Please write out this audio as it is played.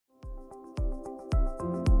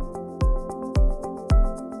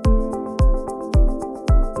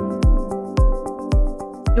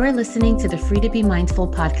You're listening to the Free to Be Mindful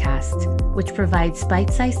podcast, which provides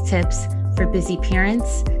bite-sized tips for busy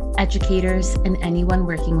parents, educators, and anyone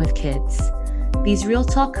working with kids. These real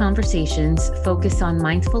talk conversations focus on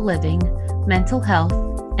mindful living, mental health,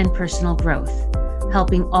 and personal growth,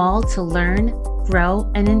 helping all to learn,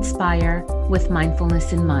 grow, and inspire with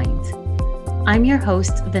mindfulness in mind. I'm your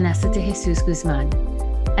host, Vanessa de Jesus Guzman,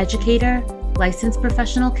 educator, licensed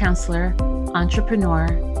professional counselor, entrepreneur,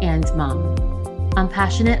 and mom. I'm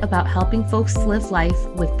passionate about helping folks live life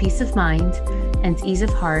with peace of mind and ease of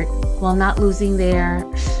heart while not losing their,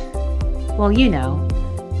 well, you know,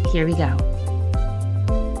 here we go.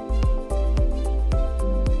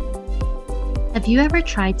 Have you ever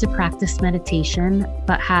tried to practice meditation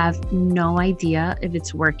but have no idea if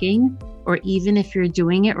it's working or even if you're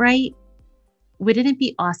doing it right? Wouldn't it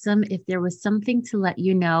be awesome if there was something to let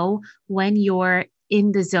you know when you're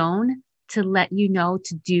in the zone, to let you know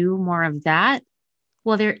to do more of that?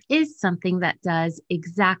 Well, there is something that does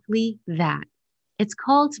exactly that. It's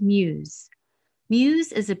called Muse.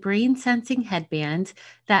 Muse is a brain sensing headband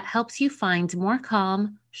that helps you find more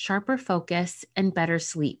calm, sharper focus, and better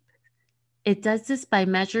sleep. It does this by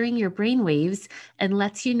measuring your brain waves and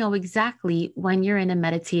lets you know exactly when you're in a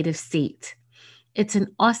meditative state. It's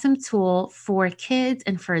an awesome tool for kids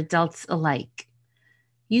and for adults alike.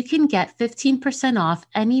 You can get 15% off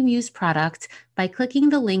any Muse product by clicking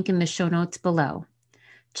the link in the show notes below.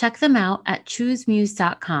 Check them out at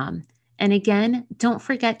choosemuse.com. And again, don't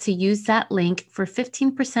forget to use that link for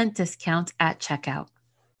 15% discount at checkout.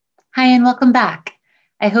 Hi, and welcome back.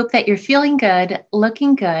 I hope that you're feeling good,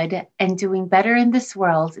 looking good, and doing better in this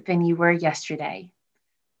world than you were yesterday.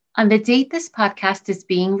 On the date this podcast is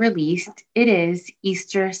being released, it is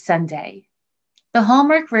Easter Sunday. The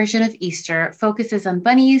Hallmark version of Easter focuses on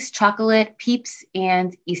bunnies, chocolate, peeps,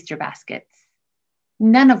 and Easter baskets,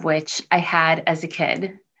 none of which I had as a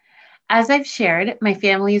kid. As I've shared, my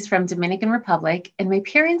family is from Dominican Republic, and my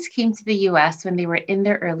parents came to the US when they were in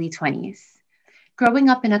their early 20s. Growing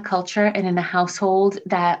up in a culture and in a household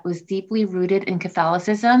that was deeply rooted in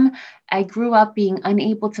Catholicism, I grew up being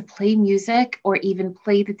unable to play music or even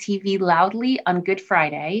play the TV loudly on Good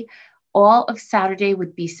Friday. All of Saturday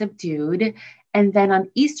would be subdued. And then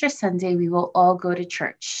on Easter Sunday, we will all go to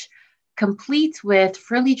church, complete with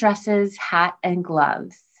frilly dresses, hat, and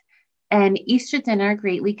gloves. And Easter dinner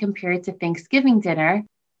greatly compared to Thanksgiving dinner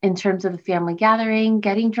in terms of the family gathering,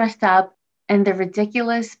 getting dressed up, and the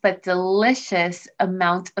ridiculous but delicious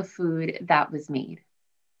amount of food that was made.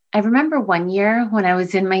 I remember one year when I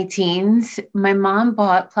was in my teens, my mom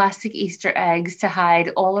bought plastic Easter eggs to hide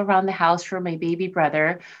all around the house for my baby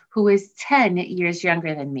brother, who is 10 years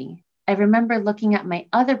younger than me. I remember looking at my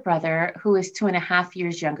other brother, who is 2.5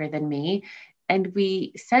 years younger than me, and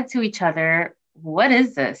we said to each other, "What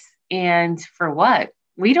is this? And for what?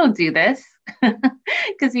 We don't do this,"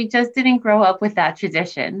 because we just didn't grow up with that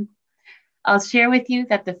tradition. I'll share with you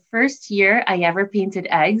that the first year I ever painted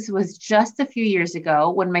eggs was just a few years ago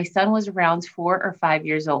when my son was around 4 or 5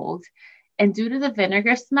 years old. And due to the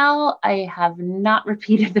vinegar smell, I have not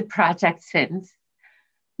repeated the project since.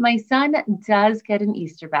 My son does get an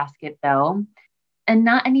Easter basket though, and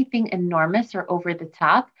not anything enormous or over the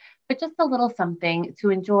top, but just a little something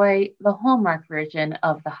to enjoy the Hallmark version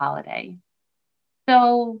of the holiday.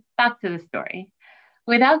 So back to the story.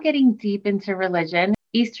 Without getting deep into religion,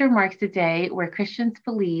 Easter marks a day where Christians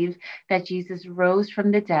believe that Jesus rose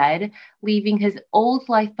from the dead, leaving his old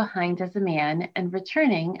life behind as a man and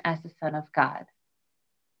returning as the Son of God.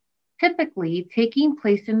 Typically taking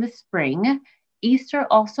place in the spring, Easter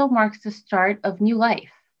also marks the start of new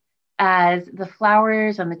life as the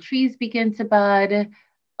flowers on the trees begin to bud,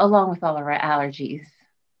 along with all of our allergies.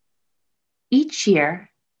 Each year,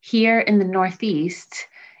 here in the Northeast,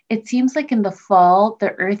 it seems like in the fall,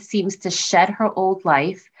 the earth seems to shed her old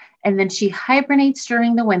life, and then she hibernates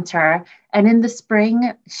during the winter, and in the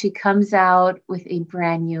spring, she comes out with a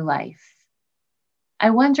brand new life. I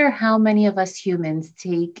wonder how many of us humans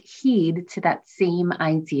take heed to that same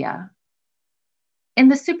idea. In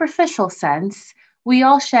the superficial sense, we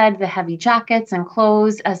all shed the heavy jackets and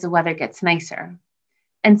clothes as the weather gets nicer.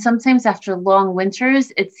 And sometimes after long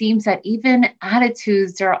winters, it seems that even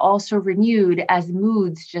attitudes are also renewed as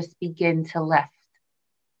moods just begin to lift.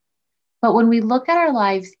 But when we look at our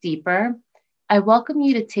lives deeper, I welcome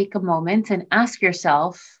you to take a moment and ask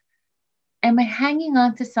yourself, am I hanging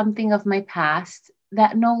on to something of my past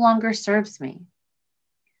that no longer serves me?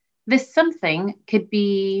 This something could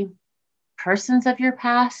be persons of your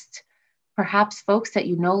past, perhaps folks that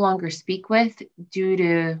you no longer speak with due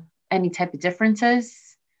to any type of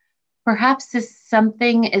differences. Perhaps this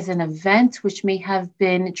something is an event which may have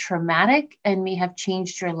been traumatic and may have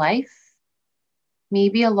changed your life,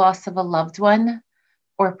 maybe a loss of a loved one,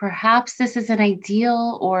 or perhaps this is an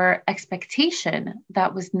ideal or expectation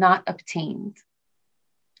that was not obtained.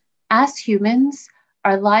 As humans,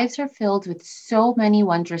 our lives are filled with so many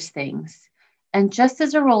wondrous things. And just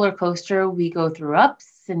as a roller coaster, we go through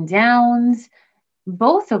ups and downs,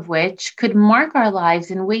 both of which could mark our lives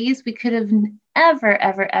in ways we could have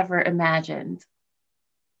ever imagined.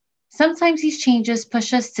 Sometimes these changes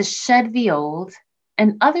push us to shed the old,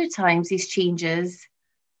 and other times these changes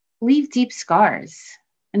leave deep scars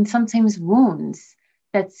and sometimes wounds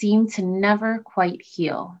that seem to never quite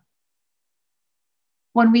heal.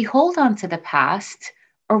 When we hold on to the past,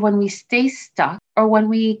 or when we stay stuck, or when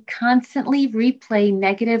we constantly replay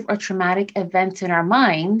negative or traumatic events in our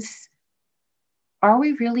minds, are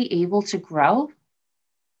we really able to grow?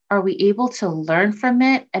 Are we able to learn from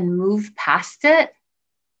it and move past it?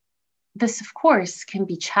 This, of course, can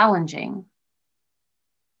be challenging.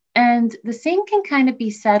 And the same can kind of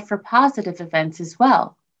be said for positive events as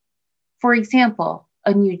well. For example,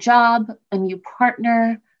 a new job, a new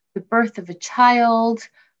partner, the birth of a child,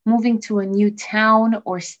 moving to a new town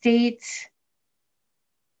or state.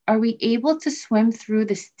 Are we able to swim through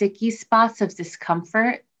the sticky spots of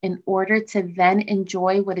discomfort in order to then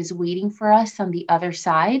enjoy what is waiting for us on the other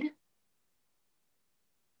side?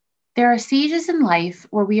 There are stages in life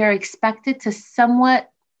where we are expected to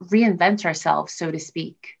somewhat reinvent ourselves, so to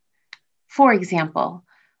speak. For example,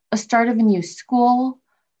 a start of a new school,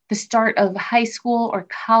 the start of high school or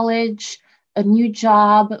college, a new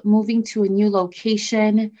job, moving to a new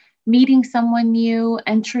location, meeting someone new,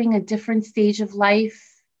 entering a different stage of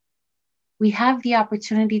life. We have the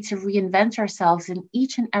opportunity to reinvent ourselves in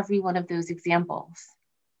each and every one of those examples.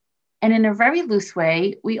 And in a very loose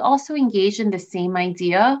way, we also engage in the same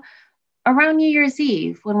idea around New Year's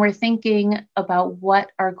Eve when we're thinking about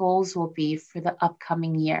what our goals will be for the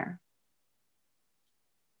upcoming year.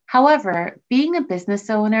 However, being a business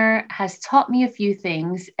owner has taught me a few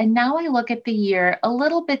things, and now I look at the year a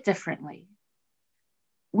little bit differently.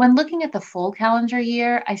 When looking at the full calendar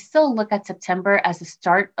year, I still look at September as the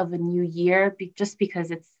start of a new year, just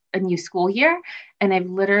because it's a new school year, and I've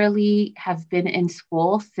literally have been in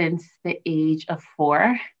school since the age of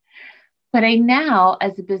 4. But I now,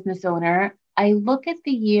 as a business owner, I look at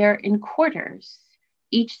the year in quarters,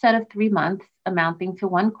 each set of 3 months amounting to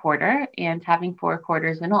 1 quarter and having 4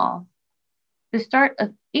 quarters in all. The start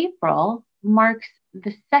of April marks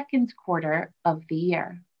the second quarter of the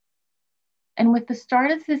year. And with the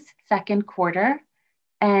start of this second quarter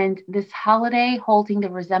and this holiday holding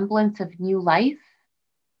the resemblance of new life,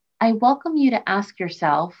 I welcome you to ask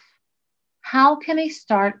yourself, how can I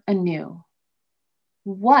start anew?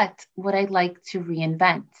 What would I like to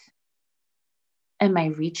reinvent? Am I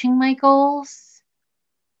reaching my goals?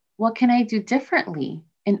 What can I do differently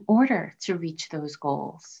in order to reach those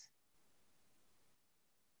goals?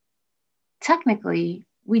 Technically,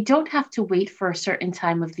 we don't have to wait for a certain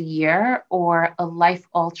time of the year or a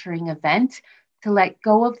life-altering event to let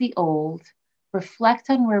go of the old,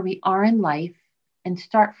 reflect on where we are in life, and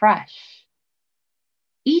start fresh.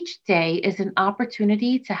 Each day is an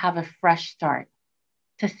opportunity to have a fresh start,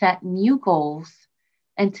 to set new goals,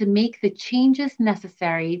 and to make the changes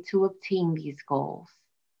necessary to obtain these goals.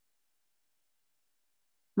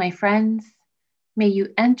 My friends, may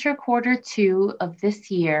you enter quarter 2 of this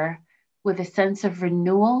year with a sense of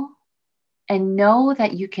renewal and know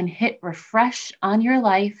that you can hit refresh on your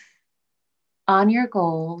life, on your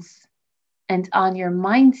goals, and on your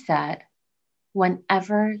mindset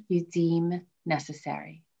whenever you deem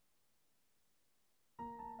necessary.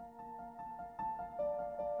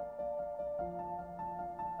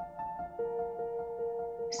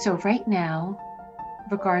 So right now,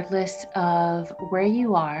 regardless of where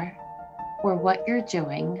you are or what you're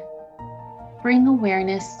doing, bring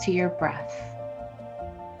awareness to your breath.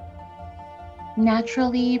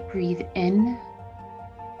 Naturally breathe in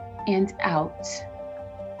and out,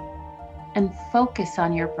 and focus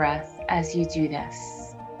on your breath as you do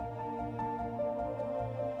this.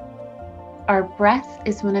 Our breath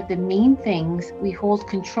is one of the main things we hold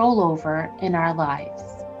control over in our lives.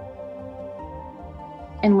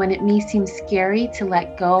 And when it may seem scary to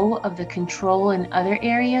let go of the control in other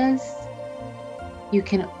areas, you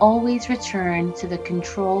can always return to the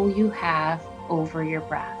control you have over your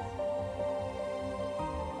breath.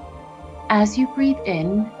 As you breathe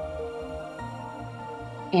in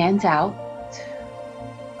and out,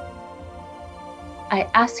 I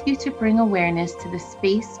ask you to bring awareness to the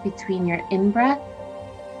space between your in-breath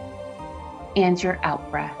and your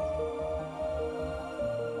out-breath.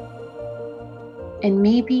 And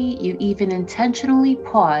maybe you even intentionally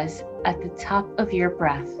pause at the top of your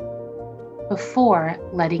breath before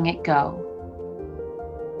letting it go.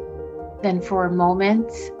 Then for a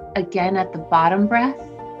moment, again at the bottom breath,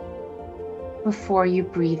 before you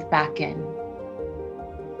breathe back in.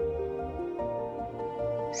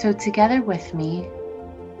 So together with me,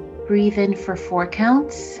 breathe in for 4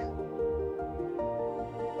 counts,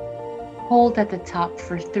 hold at the top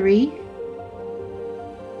for 3,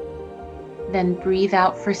 then breathe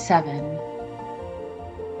out for 7,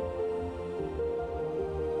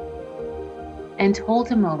 and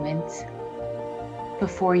hold a moment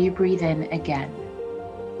before you breathe in again.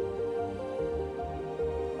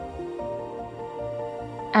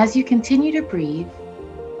 As you continue to breathe,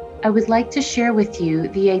 I would like to share with you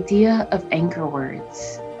the idea of anchor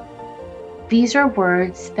words. These are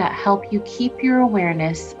words that help you keep your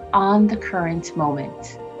awareness on the current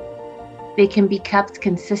moment. They can be kept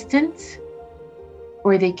consistent,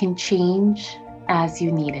 or they can change as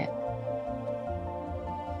you need it.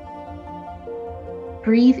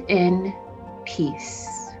 Breathe in peace.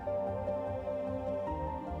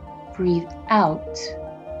 Breathe out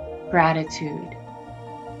gratitude.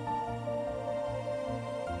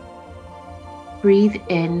 Breathe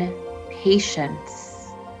in patience.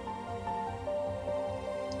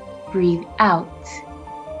 Breathe out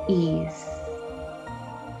ease.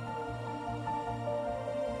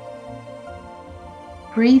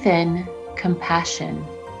 Breathe in compassion.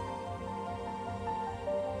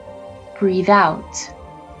 Breathe out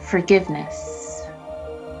forgiveness.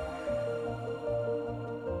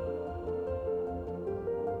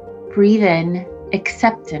 Breathe in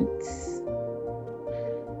acceptance.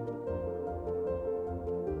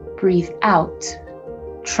 Breathe out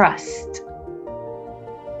trust.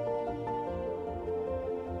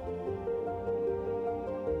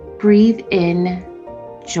 Breathe in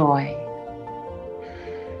joy.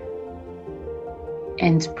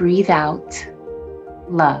 And breathe out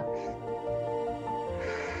love.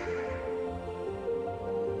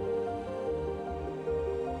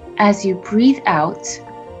 As you breathe out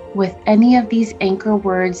with any of these anchor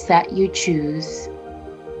words that you choose,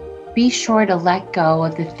 be sure to let go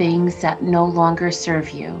of the things that no longer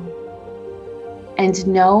serve you. And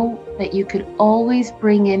know that you could always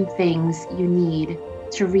bring in things you need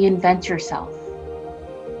to reinvent yourself,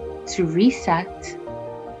 to reset,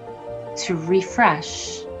 to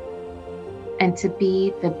refresh, and to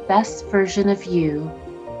be the best version of you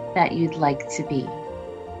that you'd like to be.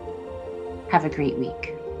 Have a great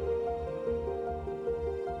week.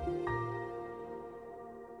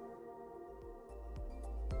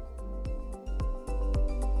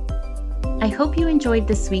 I hope you enjoyed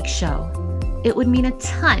this week's show. It would mean a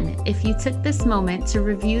ton if you took this moment to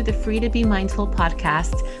review the Free to Be Mindful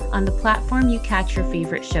podcast on the platform you catch your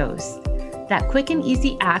favorite shows. That quick and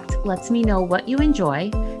easy act lets me know what you enjoy,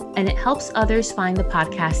 and it helps others find the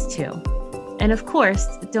podcast too. And of course,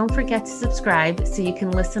 don't forget to subscribe so you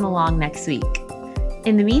can listen along next week.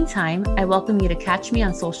 In the meantime, I welcome you to catch me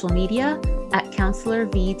on social media at Counselor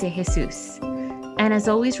V. De Jesus. And as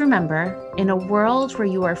always, remember, in a world where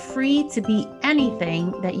you are free to be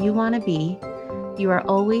anything that you want to be, you are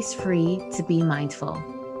always free to be mindful.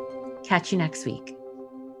 Catch you next week.